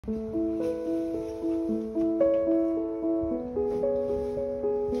Good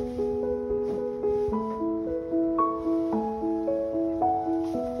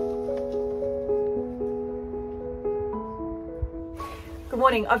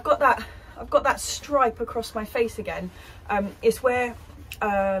morning. I've got that stripe across my face again. It's where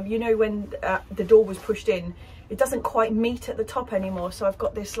you know, when the door was pushed in, it doesn't quite meet at the top anymore, so I've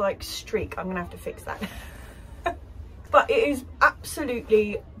got this like streak. I'm gonna have to fix that. But it is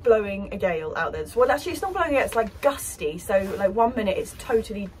absolutely blowing a gale out there. Well, actually it's not blowing yet, it's like gusty. So like 1 minute it's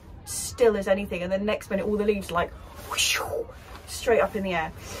totally still as anything, and then next minute all the leaves are like whoosh, straight up in the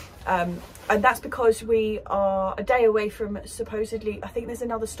air. And that's because we are a day away from, supposedly, I think there's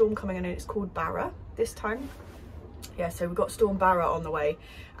another storm coming in, and it's called Barra this time. Yeah, so we've got Storm Barra on the way,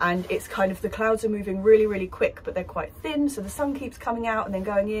 and it's kind of, the clouds are moving really, really quick, but they're quite thin, so the sun keeps coming out and then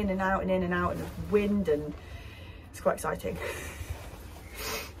going in and out and in and out, and there's wind, and it's quite exciting.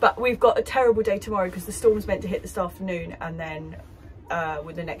 But we've got a terrible day tomorrow because the storm's meant to hit this afternoon, and then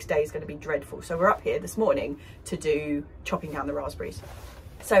with the next day is going to be dreadful. So we're up here this morning to do chopping down the raspberries.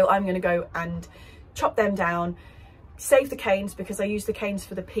 So I'm going to go and chop them down, save the canes because I use the canes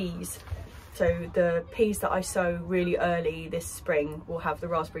for the peas. So the peas that I sow really early this spring will have the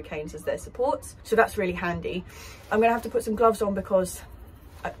raspberry canes as their supports. So that's really handy. I'm going to have to put some gloves on because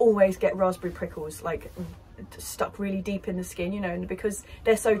I always get raspberry prickles like stuck really deep in the skin, you know, and because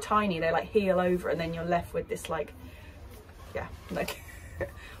they're so tiny, they like heal over, and then you're left with this like, yeah, like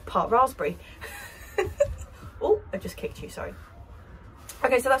part raspberry. Oh, I just kicked you, sorry.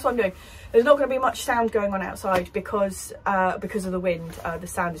 Okay, so that's what I'm doing. There's not going to be much sound going on outside because of the wind. The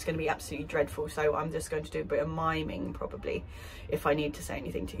sound is going to be absolutely dreadful, so I'm just going to do a bit of miming probably if I need to say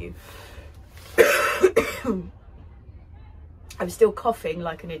anything to you. I'm still coughing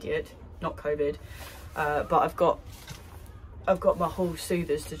like an idiot, not COVID, but I've got my whole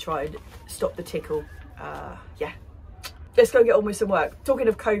soothers to try and stop the tickle. Yeah. Let's go get on with some work. Talking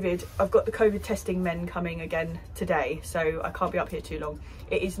of COVID, I've got the COVID testing men coming again today, so I can't be up here too long.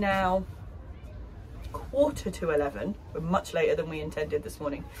 It is now 11:15. We're much later than we intended this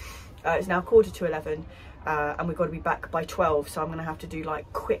morning. It's now 11:15, and we've got to be back by 12, so I'm going to have to do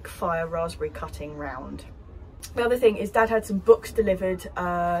like quick fire raspberry cutting round. The other thing is Dad had some books delivered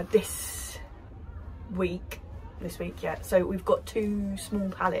this week, yeah, so we've got 2 small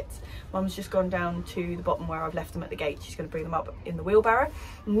pallets. Mum's just gone down to the bottom where I've left them at the gate. She's going to bring them up in the wheelbarrow,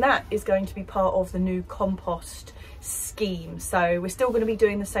 and that is going to be part of the new compost scheme. So we're still going to be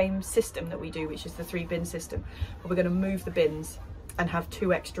doing the same system that we do, which is the 3-bin system, but we're going to move the bins and have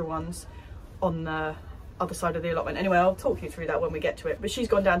 2 extra ones on the other side of the allotment. Anyway, I'll talk you through that when we get to it, but she's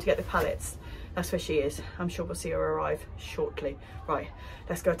gone down to get the pallets. That's where she is. I'm sure we'll see her arrive shortly. Right,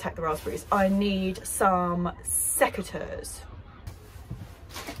 let's go attack the raspberries. I need some secateurs.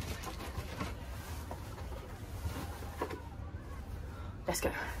 Let's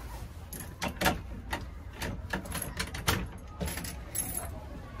go.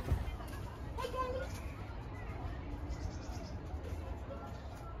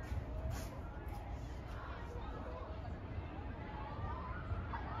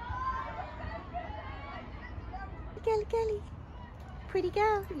 Girly, pretty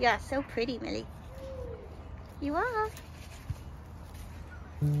girl. You are so pretty, Millie. You are.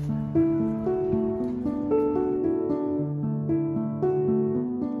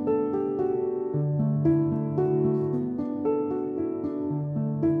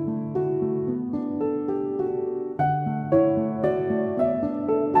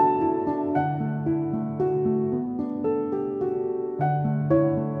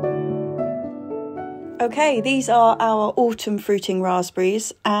 Okay, these are our autumn fruiting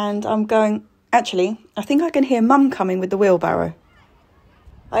raspberries, and I'm going, actually, I think I can hear Mum coming with the wheelbarrow.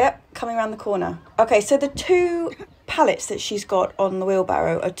 Oh, yep, coming around the corner. Okay, so the 2 pallets that she's got on the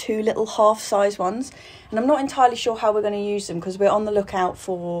wheelbarrow are 2 little half-size ones, and I'm not entirely sure how we're going to use them because we're on the lookout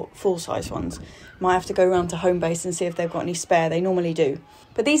for full-size ones. Might have to go around to Homebase and see if they've got any spare. They normally do.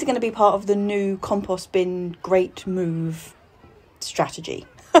 But these are going to be part of the new compost bin great move strategy.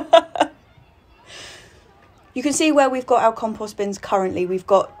 You can see where we've got our compost bins currently. We've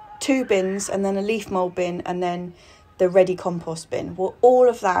got 2 bins and then a leaf mould bin and then the ready compost bin. Well, all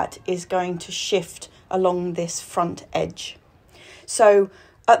of that is going to shift along this front edge. So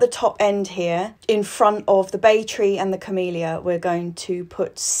at the top end here, in front of the bay tree and the camellia, we're going to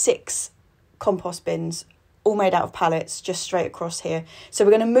put 6 compost bins all made out of pallets, just straight across here. So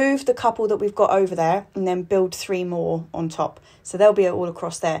we're going to move the couple that we've got over there and then build 3 more on top. So they'll be all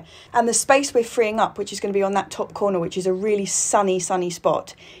across there. And the space we're freeing up, which is going to be on that top corner, which is a really sunny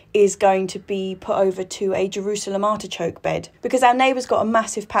spot, is going to be put over to a Jerusalem artichoke bed, because our neighbour's got a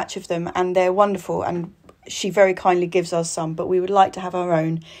massive patch of them and they're wonderful, and she very kindly gives us some, but we would like to have our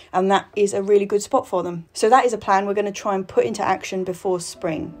own, and that is a really good spot for them. So that is a plan we're going to try and put into action before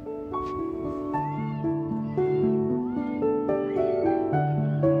spring.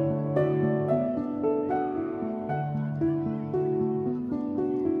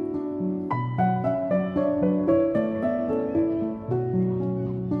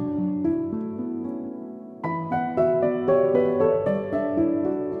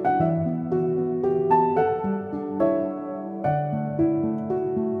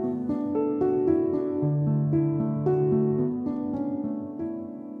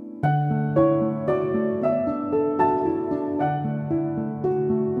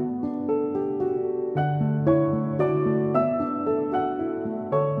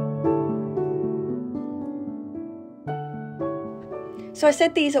 So I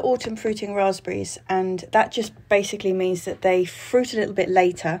said these are autumn fruiting raspberries, and that just basically means that they fruit a little bit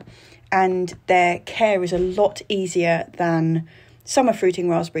later and their care is a lot easier than summer fruiting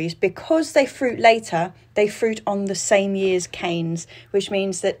raspberries. Because they fruit later, they fruit on the same year's canes, which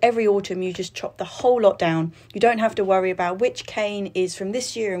means that every autumn you just chop the whole lot down. You don't have to worry about which cane is from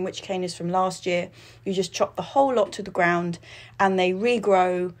this year and which cane is from last year. You just chop the whole lot to the ground and they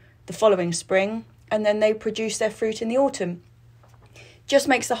regrow the following spring, and then they produce their fruit in the autumn. Just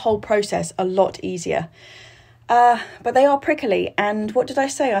makes the whole process a lot easier. But they are prickly, and what did I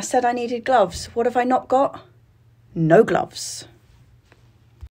say? I said I needed gloves. What have I not got? No gloves.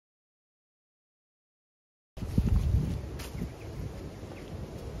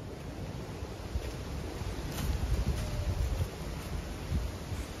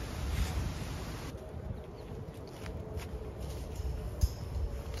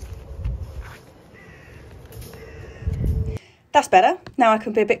 That's better. Now I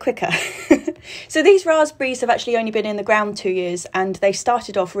can be a bit quicker. So these raspberries have actually only been in the ground 2 years, and they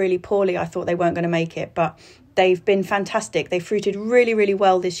started off really poorly. I thought they weren't going to make it, but they've been fantastic. They fruited really, really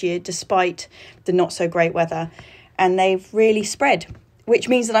well this year, despite the not so great weather, and they've really spread, which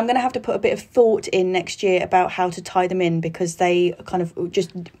means that I'm going to have to put a bit of thought in next year about how to tie them in, because they kind of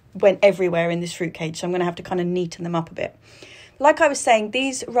just went everywhere in this fruit cage. So I'm going to have to kind of neaten them up a bit. Like I was saying,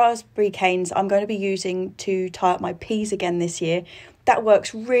 these raspberry canes I'm going to be using to tie up my peas again this year. That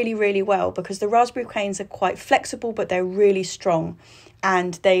works really, really well because the raspberry canes are quite flexible, but they're really strong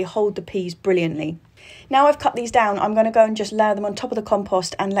and they hold the peas brilliantly. Now I've cut these down, I'm going to go and just layer them on top of the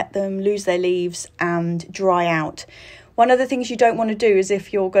compost and let them lose their leaves and dry out. One of the things you don't want to do is,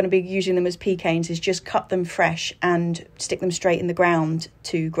 if you're going to be using them as pea canes, is just cut them fresh and stick them straight in the ground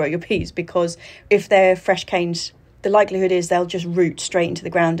to grow your peas, because if they're fresh canes, the likelihood is they'll just root straight into the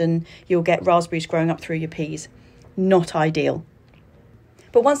ground and you'll get raspberries growing up through your peas. Not ideal.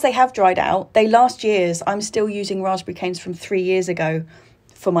 But once they have dried out, they last years. I'm still using raspberry canes from 3 years ago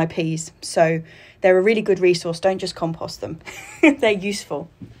for my peas. So they're a really good resource. Don't just compost them. They're useful.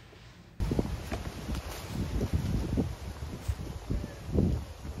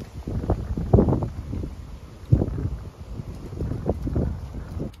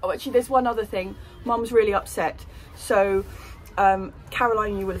 Oh, actually, there's one other thing. Mum's really upset. So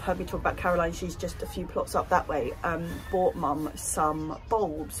Caroline, you will have heard me talk about Caroline, she's just a few plots up that way, bought Mum some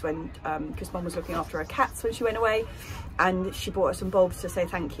bulbs when because Mum was looking after her cats when she went away, and she bought her some bulbs to say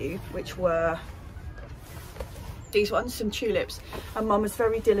thank you, which were these ones, some tulips, and Mum has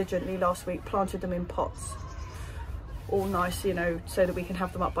very diligently last week planted them in pots, all nice, you know, so that we can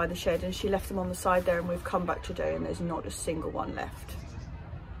have them up by the shed, and she left them on the side there, and we've come back today and there's not a single one left.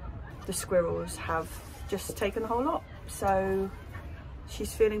 The squirrels have just taken the whole lot, so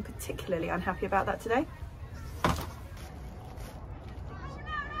she's feeling particularly unhappy about that today.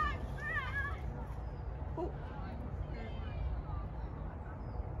 Ooh.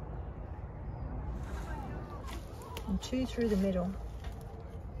 And 2 through the middle.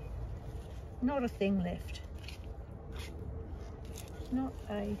 Not a thing left. Not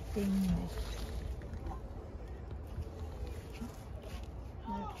a thing left.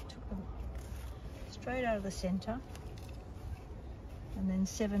 Took them straight out of the centre, and then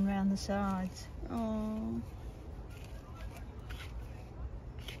 7 round the sides. Oh.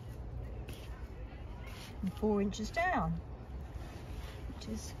 And 4 inches down, which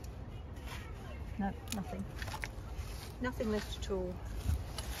is no, nothing left at all.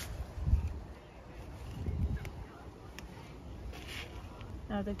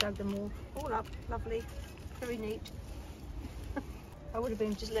 No, they dug them all up, lovely. Very neat. I would have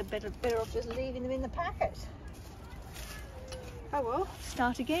been just better off just leaving them in the packet. Oh well,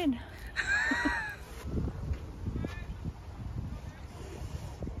 start again.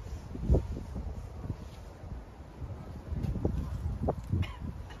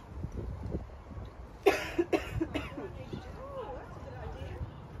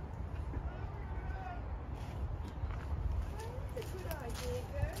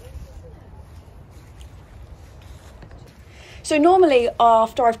 So normally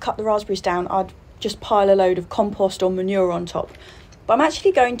after I've cut the raspberries down, I'd just pile a load of compost or manure on top. But I'm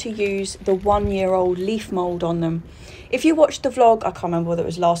actually going to use the 1-year-old leaf mould on them. If you watched the vlog, I can't remember whether it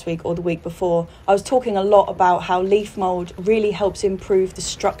was last week or the week before, I was talking a lot about how leaf mould really helps improve the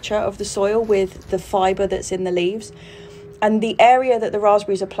structure of the soil with the fibre that's in the leaves. And the area that the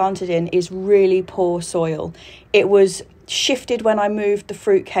raspberries are planted in is really poor soil. It was shifted when I moved the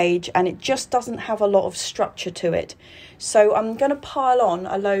fruit cage and it just doesn't have a lot of structure to it. So I'm going to pile on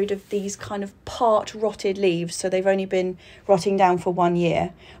a load of these kind of part rotted leaves, so they've only been rotting down for 1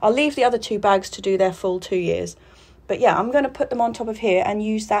 year. I'll leave the other 2 bags to do their full 2 years. But yeah, I'm going to put them on top of here and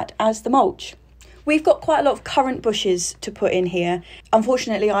use that as the mulch. We've got quite a lot of currant bushes to put in here.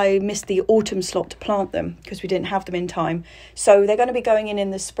 Unfortunately, I missed the autumn slot to plant them because we didn't have them in time. So they're going to be going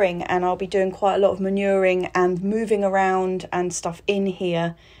in the spring, and I'll be doing quite a lot of manuring and moving around and stuff in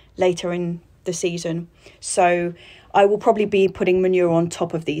here later in the season. So I will probably be putting manure on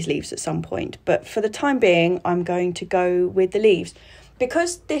top of these leaves at some point. But for the time being, I'm going to go with the leaves.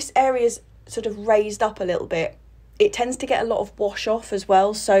 Because this area's sort of raised up a little bit, it tends to get a lot of wash off as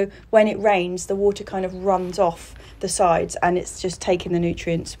well. So when it rains, the water kind of runs off the sides and it's just taking the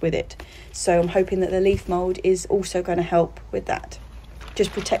nutrients with it. So I'm hoping that the leaf mould is also going to help with that.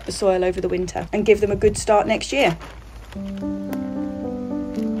 Just protect the soil over the winter and give them a good start next year.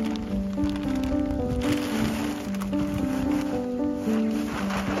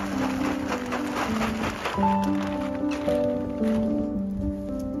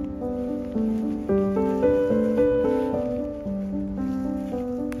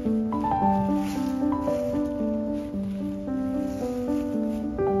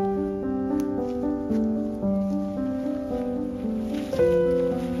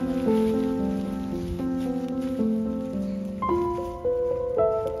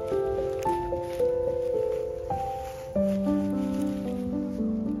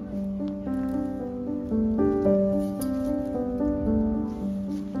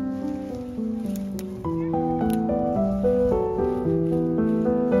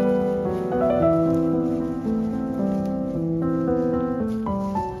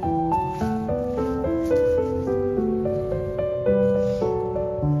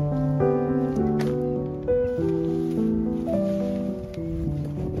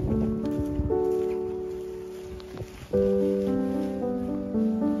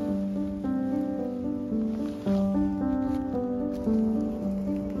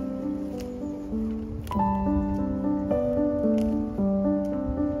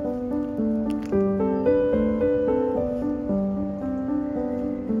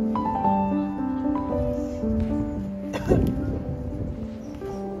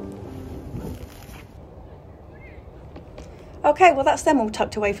 Okay, well that's them all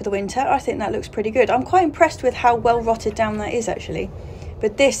tucked away for the winter. I think that looks pretty good. I'm quite impressed with how well rotted down that is actually.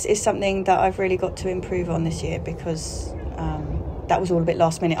 But this is something that I've really got to improve on this year because that was all a bit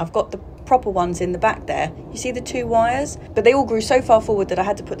last minute. I've got the proper ones in the back there. You see the 2 wires? But they all grew so far forward that I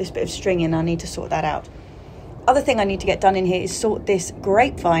had to put this bit of string in. I need to sort that out. Other thing I need to get done in here is sort this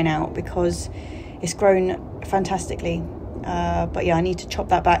grapevine out because it's grown fantastically. But yeah, I need to chop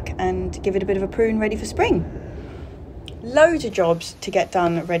that back and give it a bit of a prune ready for spring. Loads of jobs to get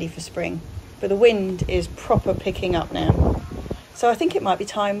done ready for spring, but the wind is proper picking up now. So I think it might be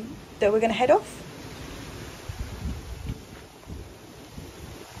time that we're going to head off.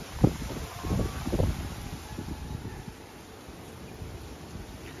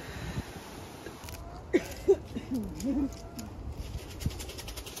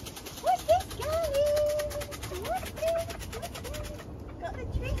 What's this going? What's this? Got the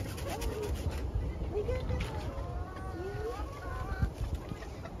trick. We got the...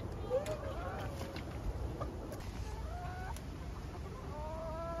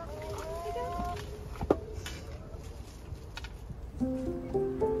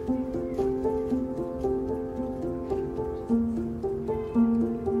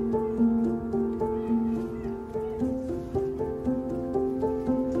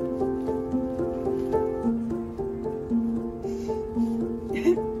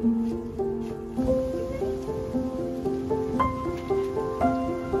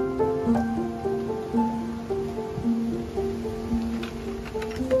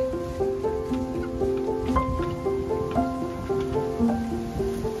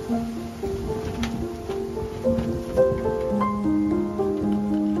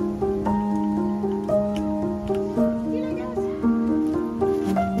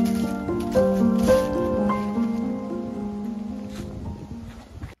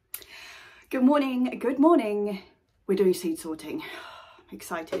 good morning. We're doing seed sorting. I'm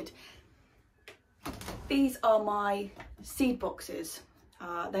excited. These are my seed boxes.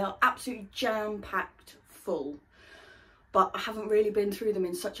 They are absolutely jam-packed full, but I haven't really been through them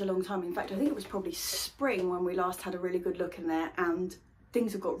in such a long time. In fact, I think it was probably spring when we last had a really good look in there, and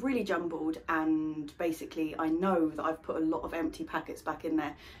things have got really jumbled, and basically I know that I've put a lot of empty packets back in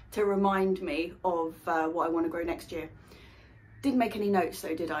there to remind me of what I want to grow next year. Didn't make any notes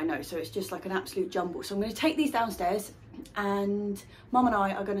though, did I? No, so it's just like an absolute jumble. So I'm going to take these downstairs, and Mum and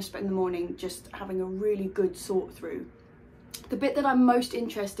I are going to spend the morning just having a really good sort through. The bit that I'm most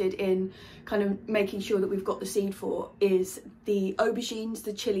interested in kind of making sure that we've got the seed for is the aubergines,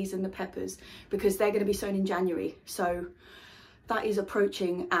 the chilies and the peppers, because they're going to be sown in January. So that is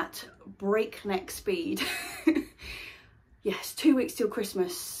approaching at breakneck speed. Yes, 2 weeks till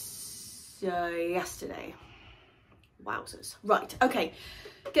Christmas yesterday. Wowzers. Right, okay,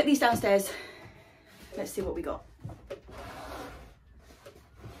 get these downstairs. Let's see what we got.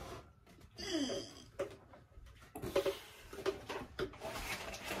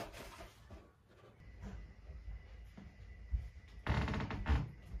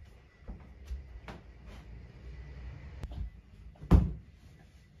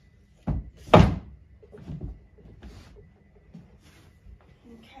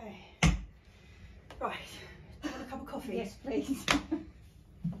 Okay, right. Coffee. Yes, please.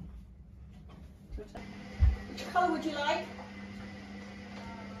 Which colour would you like?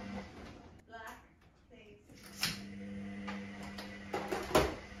 Black, please.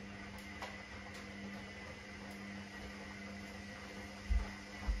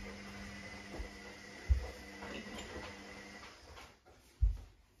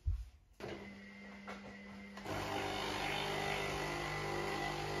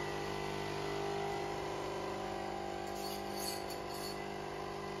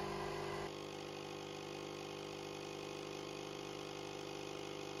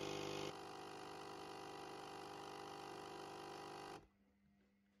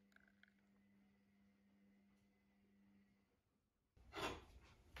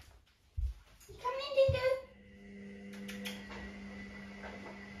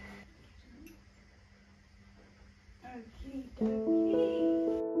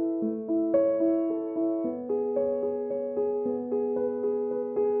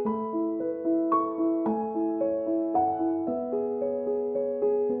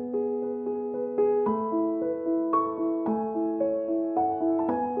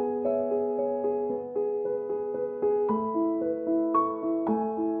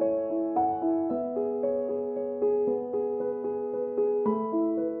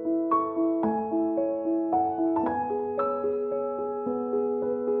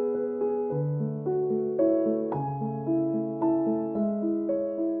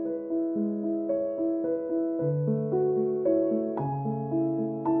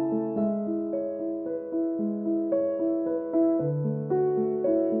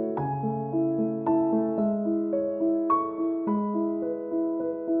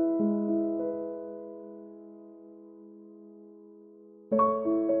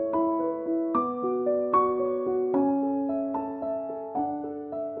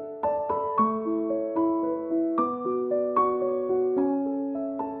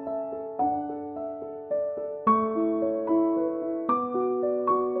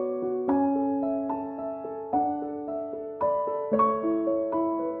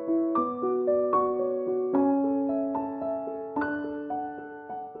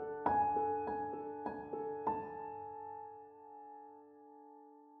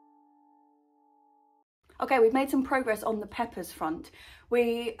 Okay, we've made some progress on the peppers front.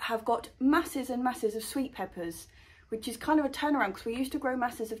 We have got masses and masses of sweet peppers, which is kind of a turnaround because we used to grow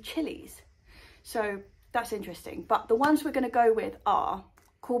masses of chilies. So that's interesting. But the ones we're going to go with are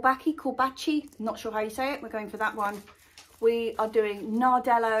corbaci, not sure how you say it. We're going for that one. We are doing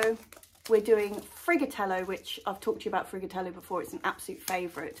nardello. We're doing frigatello, which I've talked to you about frigatello before. It's an absolute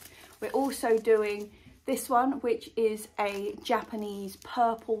favourite. We're also doing this one, which is a Japanese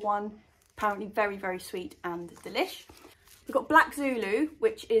purple one. Apparently very, very sweet and delish. We've got black Zulu,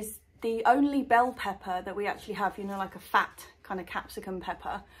 which is the only bell pepper that we actually have, you know, like a fat kind of capsicum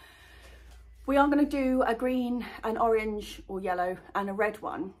pepper. We are going to do a green, an orange or yellow and a red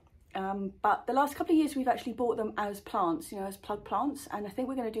one. But the last couple of years we've actually bought them as plants, you know, as plug plants, and I think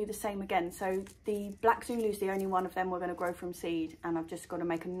we're going to do the same again. So the black Zulu is the only one of them we're going to grow from seed, and I've just got to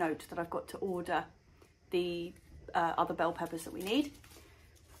make a note that I've got to order the other bell peppers that we need.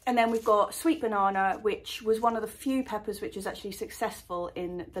 And then we've got sweet banana, which was one of the few peppers which was actually successful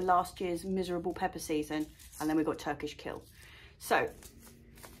in the last year's miserable pepper season. And then we've got Turkish kill. So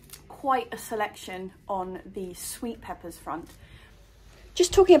quite a selection on the sweet peppers front.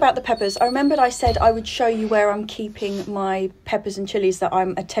 Just talking about the peppers, I remembered I said I would show you where I'm keeping my peppers and chilies that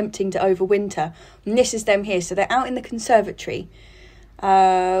I'm attempting to overwinter. And this is them here. So they're out in the conservatory.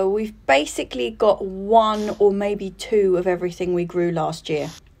 We've basically got 1 or maybe 2 of everything we grew last year.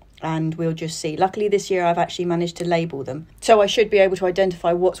 And we'll just see. Luckily this year I've actually managed to label them. So I should be able to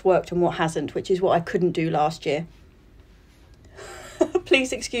identify what's worked and what hasn't, which is what I couldn't do last year.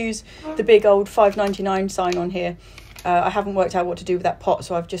 Please excuse the big old $5.99 sign on here. I haven't worked out what to do with that pot,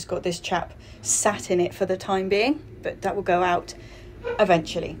 so I've just got this chap sat in it for the time being, but that will go out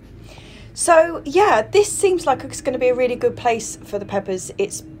eventually. So yeah, this seems like it's going to be a really good place for the peppers.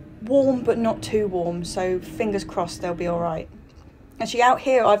 It's warm but not too warm, so fingers crossed they'll be all right. Actually, out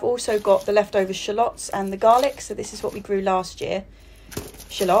here I've also got the leftover shallots and the garlic, so this is what we grew last year.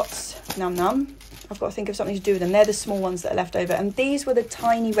 Shallots, num num. I've got to think of something to do with them. They're the small ones that are left over. And these were the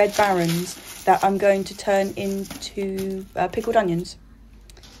tiny red barons that I'm going to turn into pickled onions.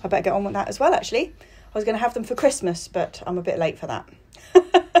 I better get on with that as well, actually. I was going to have them for Christmas, but I'm a bit late for that.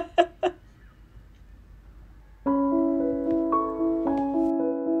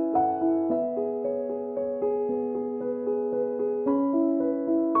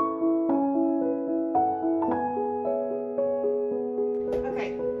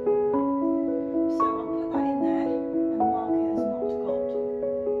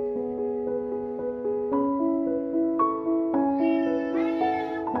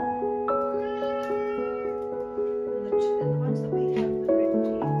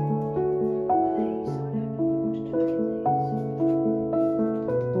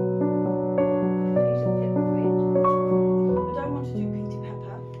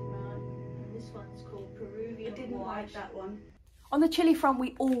 On the chilli front,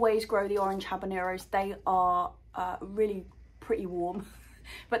 we always grow the orange habaneros. They are really pretty warm,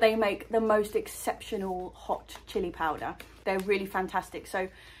 but they make the most exceptional hot chili powder. They're really fantastic. So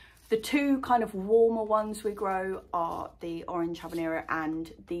the 2 kind of warmer ones we grow are the orange habanero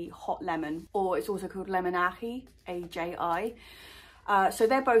and the hot lemon, or it's also called lemon aji, A-J-I. So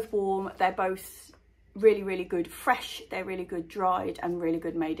they're both warm. They're both really good fresh. They're really good dried and really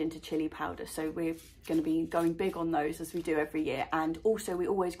good made into chili powder. So we're going to be going big on those as we do every year. And also we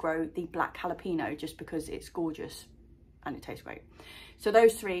always grow the black jalapeno just because it's gorgeous and it tastes great. So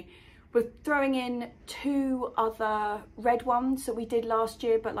those 3. We're throwing in 2 other red ones that we did last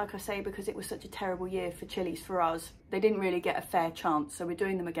year, but like I say, because it was such a terrible year for chilies for us, they didn't really get a fair chance. So we're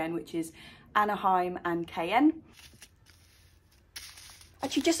doing them again, which is Anaheim and Cayenne.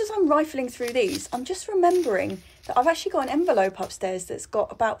 Actually, just as I'm rifling through these, I'm just remembering that I've actually got an envelope upstairs that's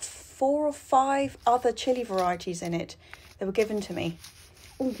got about 4 or 5 other chili varieties in it that were given to me.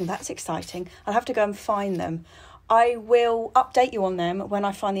 Oh, that's exciting. I'll have to go and find them. I will update you on them when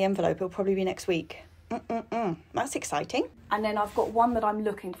I find the envelope. It'll probably be next week. That's exciting. And then I've got one that I'm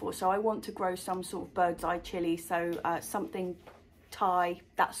looking for. So I want to grow some sort of bird's eye chili. So something Thai,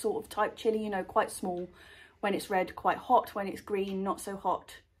 that sort of type chili, you know, quite small. When it's red, quite hot. When it's green, not so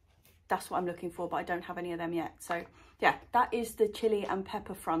hot. That's what I'm looking for, but I don't have any of them yet. So yeah, that is the chili and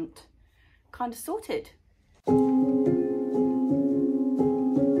pepper front kind of sorted.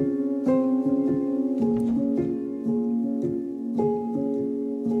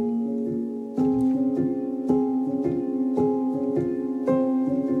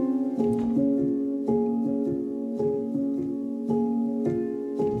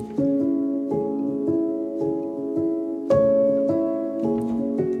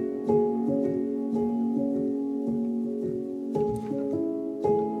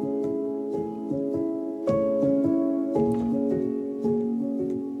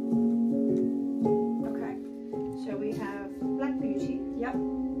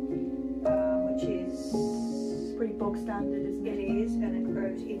 standard, isn't it? It is, and it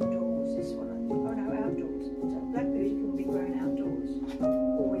grows indoors, this one. Oh no, outdoors. So black beauty can be grown outdoors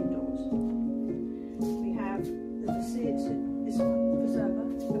or indoors. We have the this one, preserver.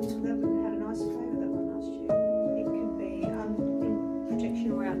 That had a nice flavour, that one last year. It can be in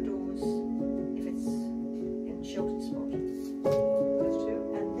protection or outdoors if it's in a sheltered spot. Those two.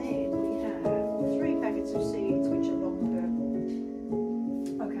 And then we have 3 packets of seeds which are long purple.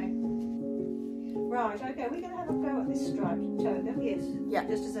 Okay. Right, okay, we're going to have a go at this striped toga, yes. Yeah.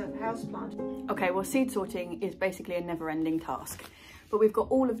 Just as a house plant. Okay, well, seed sorting is basically a never-ending task. But we've got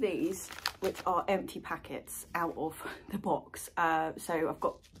all of these, which are empty packets out of the box. So I've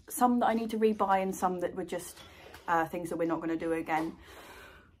got some that I need to rebuy and some that were just things that we're not going to do again.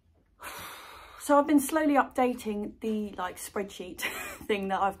 So I've been slowly updating the spreadsheet thing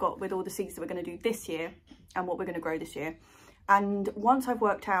that I've got with all the seeds that we're going to do this year and what we're going to grow this year. And once I've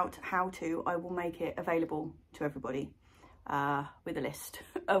worked out how to, I will make it available to everybody with a list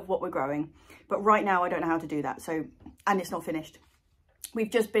of what we're growing. But right now I don't know how to do that, so, and it's not finished. We've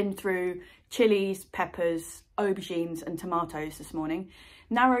just been through chilies, peppers, aubergines and tomatoes this morning.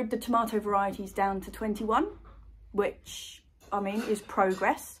 Narrowed the tomato varieties down to 21, which, I mean, is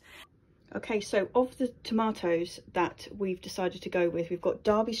progress. Okay, so of the tomatoes that we've decided to go with, we've got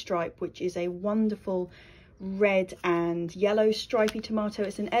Derby Stripe, which is a wonderful red and yellow stripy tomato.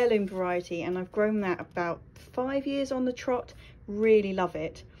 It's an heirloom variety and I've grown that about 5 years on the trot. Really love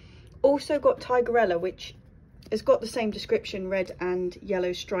it. Also got Tigerella, which has got the same description, red and yellow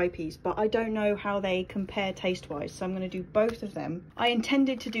stripies, but I don't know how they compare taste wise, so I'm going to do both of them. I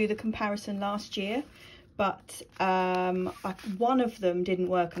intended to do the comparison last year, but one of them didn't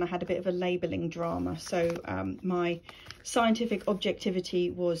work and I had a bit of a labelling drama, so my scientific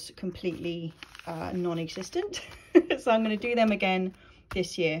objectivity was completely non-existent. So I'm going to do them again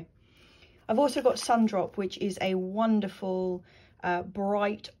this year. I've also got Sundrop, which is a wonderful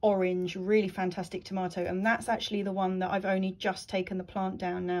bright orange, really fantastic tomato, and that's actually the one that I've only just taken the plant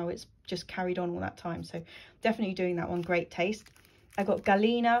down now. It's just carried on all that time, so definitely doing that one. Great taste. I got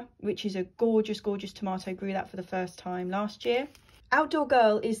Galena, which is a gorgeous tomato. Grew that for the first time last year. Outdoor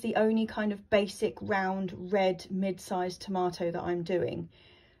Girl is the only kind of basic round red mid-sized tomato that I'm doing.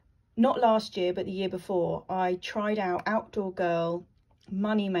 Not last year, but the year before, I tried out Outdoor Girl,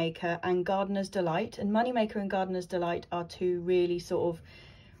 Moneymaker and Gardener's Delight, and Moneymaker and Gardener's Delight are two really sort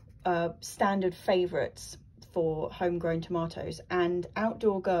of standard favourites for homegrown tomatoes, and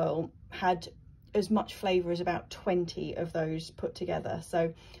Outdoor Girl had as much flavour as about 20 of those put together,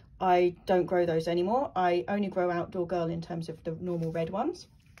 so I don't grow those anymore. I only grow Outdoor Girl in terms of the normal red ones.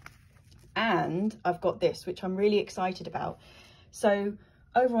 And I've got this, which I'm really excited about. So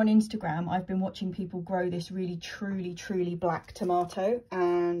over on Instagram, I've been watching people grow this really truly black tomato,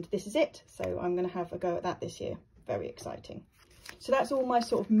 and this is it. So I'm going to have a go at that this year. Very exciting. So that's all my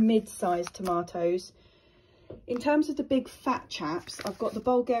sort of mid-sized tomatoes. In terms of the big fat chaps, I've got the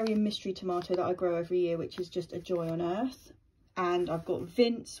Bulgarian mystery tomato that I grow every year, which is just a joy on earth. And I've got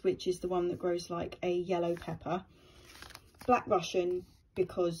Vince, which is the one that grows like a yellow pepper. Black Russian,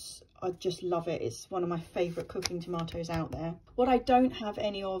 because I just love it. It's one of my favourite cooking tomatoes out there. What I don't have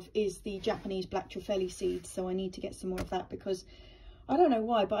any of is the Japanese black truffelli seeds, so I need to get some more of that, because I don't know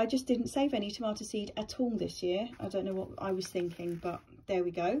why, but I just didn't save any tomato seed at all this year. I don't know what I was thinking, but there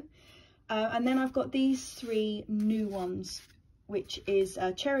we go. And then I've got these three new ones, which is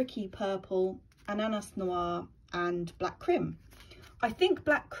Cherokee Purple, Ananas Noir and Black Crim. I think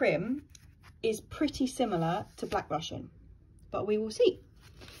Black Crim is pretty similar to Black Russian, but we will see.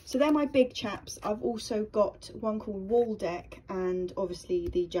 So they're my big chaps. I've also got one called Waldeck and obviously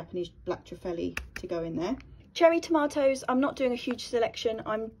the Japanese black truffelli to go in there. Cherry tomatoes, I'm not doing a huge selection.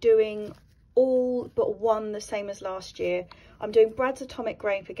 I'm doing all but one the same as last year. I'm doing Brad's Atomic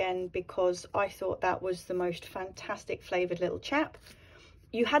Grape again because I thought that was the most fantastic flavoured little chap.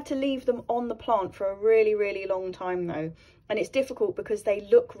 You had to leave them on the plant for a really long time though, and it's difficult because they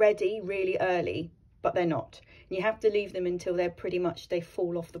look ready really early, but they're not. And you have to leave them until they're pretty much, they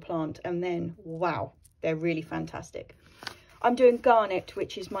fall off the plant, and then wow, they're really fantastic. I'm doing Garnet,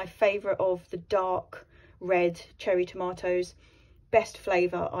 which is my favourite of the dark red cherry tomatoes. Best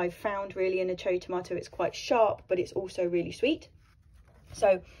flavour I've found really in a cherry tomato. It's quite sharp, but it's also really sweet.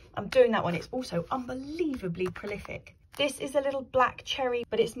 So I'm doing that one. It's also unbelievably prolific. This is a little black cherry,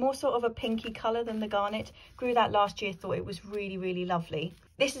 but it's more sort of a pinky colour than the Garnet. Grew that last year, thought it was really lovely.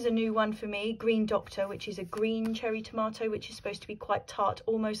 This is a new one for me, Green Doctor, which is a green cherry tomato, which is supposed to be quite tart,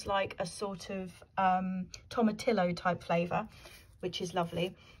 almost like a sort of tomatillo type flavour, which is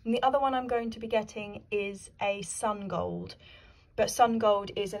lovely. And the other one I'm going to be getting is a Sun Gold. But Sun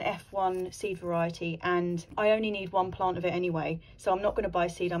Gold is an F1 seed variety, and I only need one plant of it anyway, so I'm not going to buy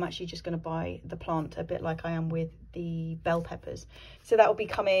seed. I'm actually just going to buy the plant, a bit like I am with the bell peppers. So that will be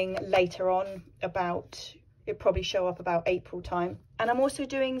coming later on, about, it'll probably show up about April time. And I'm also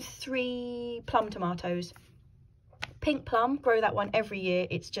doing 3 plum tomatoes. Pink plum, grow that one every year.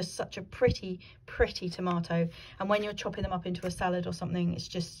 It's just such a pretty tomato, and when you're chopping them up into a salad or something,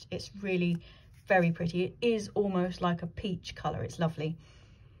 it's really very pretty. It is almost like a peach colour. It's lovely.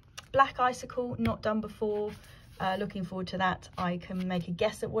 Black Icicle, not done before. Looking forward to that. I can make a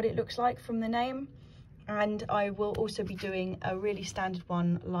guess at what it looks like from the name. And I will also be doing a really standard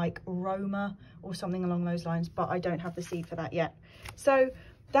one like Roma or something along those lines, but I don't have the seed for that yet. So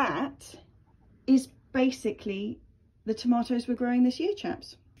that is basically the tomatoes we're growing this year,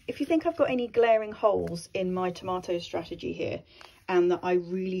 chaps. If you think I've got any glaring holes in my tomato strategy here, and that I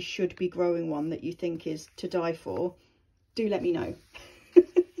really should be growing one that you think is to die for, do let me know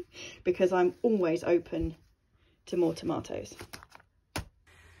because I'm always open to more tomatoes.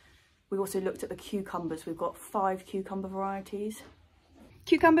 We also looked at the cucumbers. We've got 5 cucumber varieties.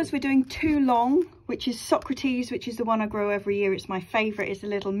 Cucumbers, we're doing 2 long, which is Socrates, which is the one I grow every year. It's my favourite. It's a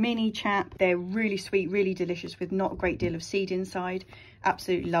little mini chap. They're really sweet, really delicious with not a great deal of seed inside.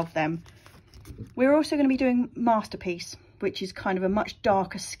 Absolutely love them. We're also going to be doing Masterpiece, which is kind of a much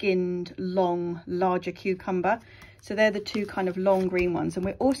darker skinned, long, larger cucumber. So they're the 2 kind of long green ones. And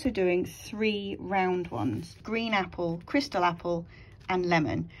we're also doing 3 round ones, green apple, crystal apple and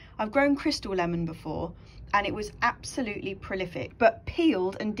lemon. I've grown crystal lemon before and it was absolutely prolific, but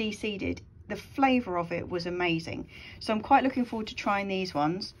peeled and de-seeded, the flavour of it was amazing. So I'm quite looking forward to trying these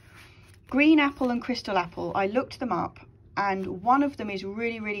ones. Green apple and crystal apple, I looked them up and one of them is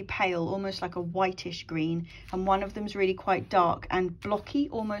really, really pale, almost like a whitish green, and one of them is really quite dark and blocky,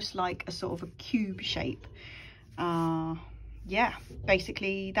 almost like a sort of a cube shape. Yeah,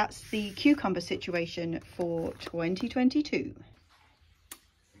 basically that's the cucumber situation for 2022.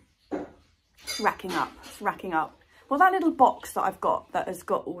 It's racking up. Well, that little box that I've got that has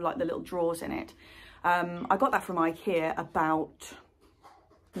got all like the little drawers in it, I got that from IKEA about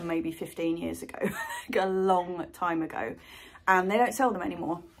maybe 15 years ago, a long time ago, and they don't sell them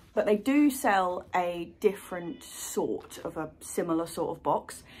anymore. But they do sell a different sort of a similar sort of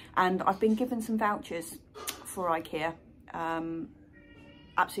box, and I've been given some vouchers for IKEA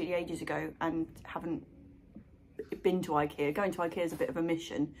absolutely ages ago and haven't been to IKEA. Going to IKEA is a bit of a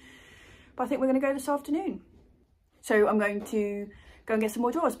mission, but I think we're going to go this afternoon. So I'm going to go and get some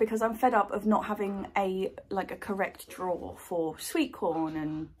more drawers because I'm fed up of not having a correct drawer for sweet corn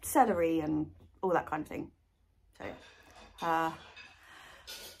and celery and all that kind of thing. So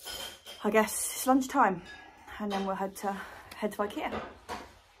I guess it's lunchtime and then we'll head to IKEA.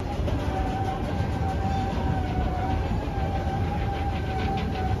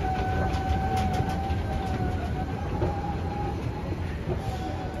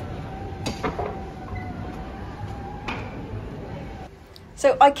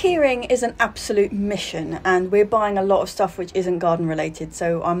 So IKEAing is an absolute mission and we're buying a lot of stuff which isn't garden related,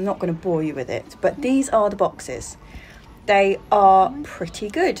 so I'm not going to bore you with it. But these are the boxes. They are pretty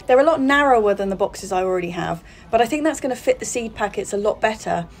good. They're a lot narrower than the boxes I already have, but I think that's going to fit the seed packets a lot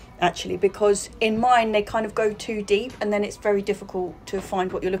better actually, because in mine they kind of go too deep and then it's very difficult to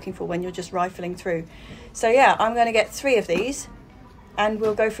find what you're looking for when you're just rifling through. So yeah, I'm going to get 3 of these and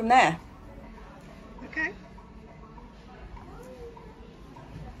we'll go from there. Okay.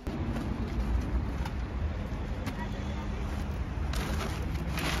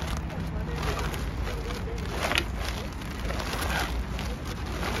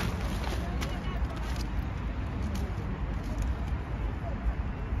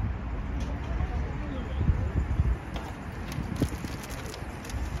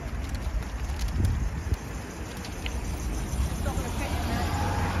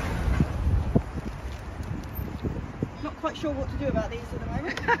 Quite sure what to do about these at the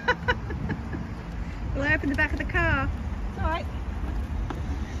moment. Will I open the back of the car? It's all right.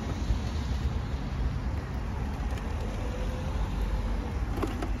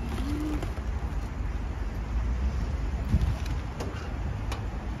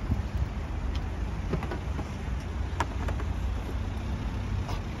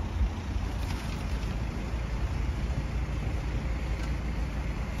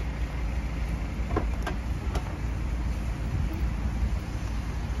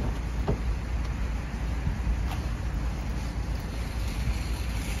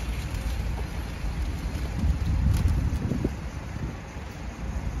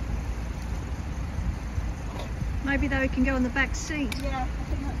 Maybe they can go on the back seat. Yeah, I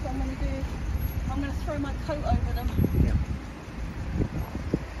think that's what I'm going to do. I'm going to throw my coat over them. Yep.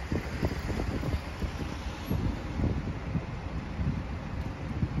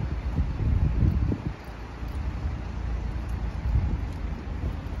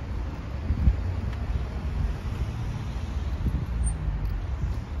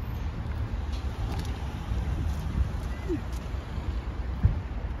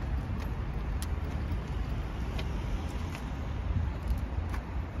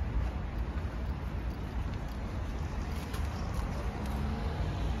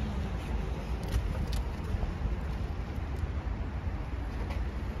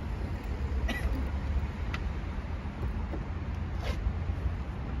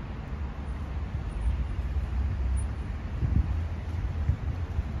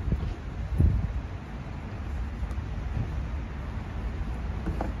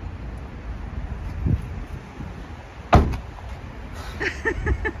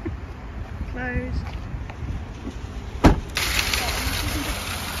 Closed.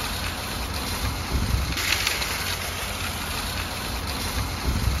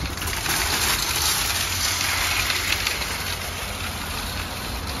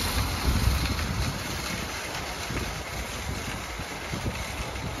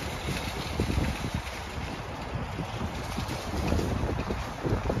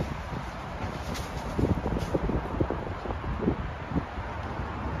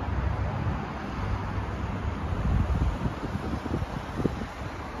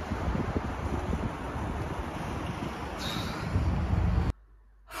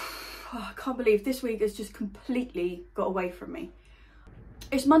 can't believe this week has just completely got away from me.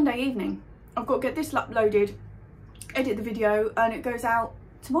 It's Monday evening. I've got to get this uploaded, edit the video, and it goes out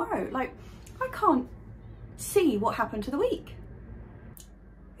tomorrow. Like, I can't see what happened to the week.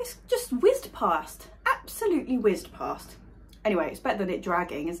 It's just whizzed past, absolutely whizzed past. Anyway, it's better than it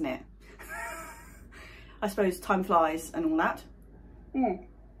dragging, isn't it? I suppose time flies and all that.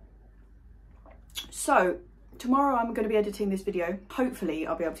 So tomorrow I'm going to be editing this video. Hopefully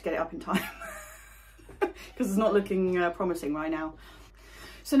I'll be able to get it up in time because it's not looking promising right now.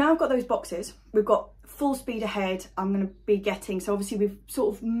 So now I've got those boxes. We've got full speed ahead. I'm going to be getting, so obviously we've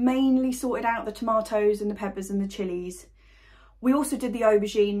sort of mainly sorted out the tomatoes and the peppers and the chilies. We also did the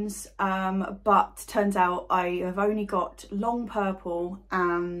aubergines, but turns out I have only got long purple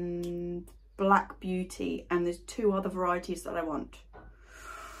and black beauty, and there's 2 other varieties that I want.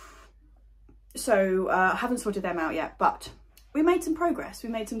 So I haven't sorted them out yet, but we made some progress. We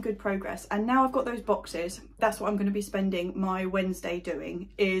made some good progress, and now I've got those boxes. That's what I'm going to be spending my Wednesday doing,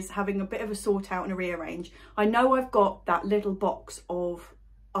 is having a bit of a sort out and a rearrange. I know I've got that little box of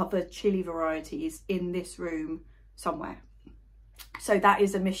other chili varieties in this room somewhere. So that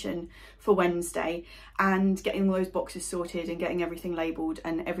is a mission for Wednesday, and getting all those boxes sorted and getting everything labelled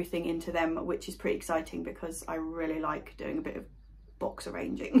and everything into them, which is pretty exciting because I really like doing a bit of box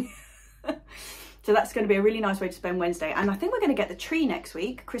arranging. So that's going to be a really nice way to spend Wednesday. And I think we're going to get the tree next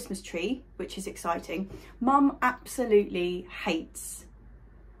week, Christmas tree, which is exciting. Mum absolutely hates,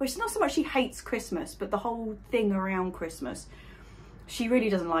 well, it's not so much she hates Christmas, but the whole thing around Christmas. She really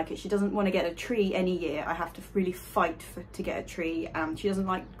doesn't like it. She doesn't want to get a tree any year. I have to really fight to get a tree. She doesn't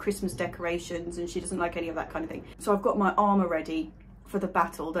like Christmas decorations, and she doesn't like any of that kind of thing. So I've got my armour ready for the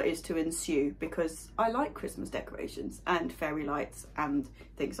battle that is to ensue, because I like Christmas decorations and fairy lights and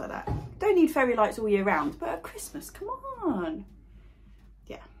things like that. Don't need fairy lights all year round, but at Christmas, come on.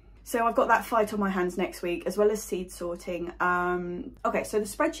 Yeah. So I've got that fight on my hands next week, as well as seed sorting. Okay, so the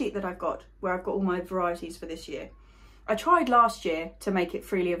spreadsheet that I've got, where I've got all my varieties for this year, I tried last year to make it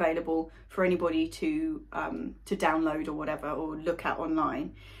freely available for anybody to download or whatever, or look at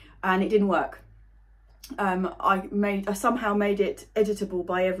online, and it didn't work. I somehow made it editable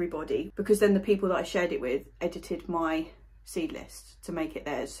by everybody, because then the people that I shared it with edited my seed list to make it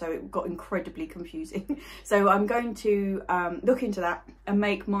theirs, so it got incredibly confusing. So I'm going to look into that and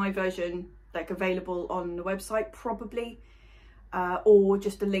make my version like available on the website probably, or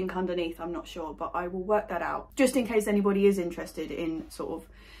just a link underneath, I'm not sure, but I will work that out just in case anybody is interested in sort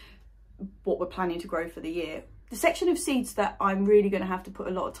of what we're planning to grow for the year. The section of seeds that I'm really going to have to put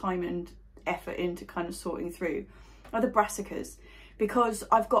a lot of time and effort into kind of sorting through are the brassicas, because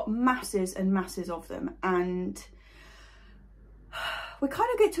I've got masses and masses of them, and we kind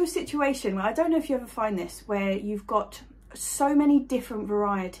of get to a situation where, I don't know if you ever find this, where you've got so many different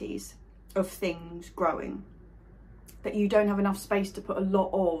varieties of things growing that you don't have enough space to put a lot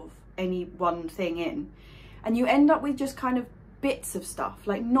of any one thing in, and you end up with just kind of bits of stuff,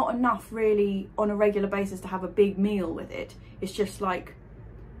 like not enough really on a regular basis to have a big meal with it. It's just like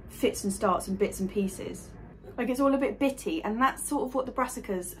fits and starts and bits and pieces, like it's all a bit bitty, and that's sort of what the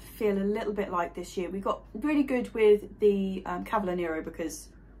brassicas feel a little bit like this year. We got really good with the Cavalier Nero, because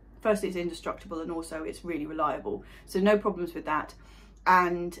firstly it's indestructible and also it's really reliable, so no problems with that.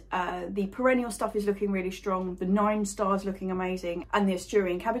 And the perennial stuff is looking really strong, the 9 stars looking amazing, and the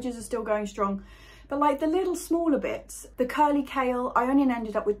Asturian cabbages are still going strong. But like the little smaller bits, the curly kale, I only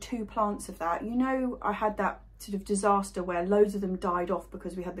ended up with 2 plants of that. You know, I had that sort of disaster where loads of them died off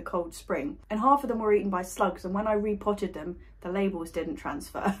because we had the cold spring, and half of them were eaten by slugs, and when I repotted them, the labels didn't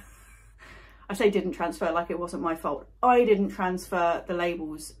transfer. I say didn't transfer like it wasn't my fault. I didn't transfer the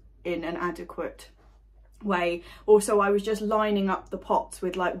labels in an adequate way. Also, I was just lining up the pots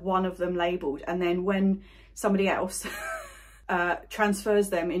with like one of them labelled, and then when somebody else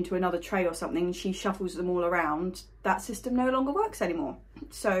transfers them into another tray or something and she shuffles them all around, that system no longer works anymore.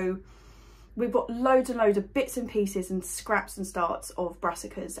 So we've got loads and loads of bits and pieces and scraps and starts of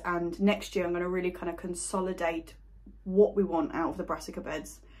brassicas, and next year I'm going to really kind of consolidate what we want out of the brassica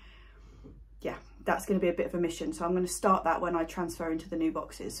beds. Yeah, that's going to be a bit of a mission, so I'm going to start that when I transfer into the new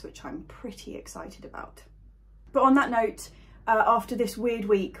boxes, which I'm pretty excited about. But on that note, after this weird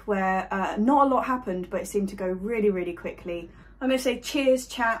week where not a lot happened, but it seemed to go really, really quickly, I'm going to say cheers,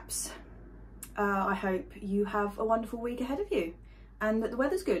 chaps. I hope you have a wonderful week ahead of you and that the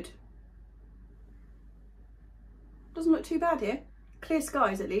weather's good. Doesn't look too bad here. Clear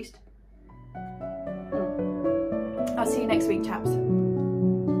skies at least. I'll see you next week, chaps.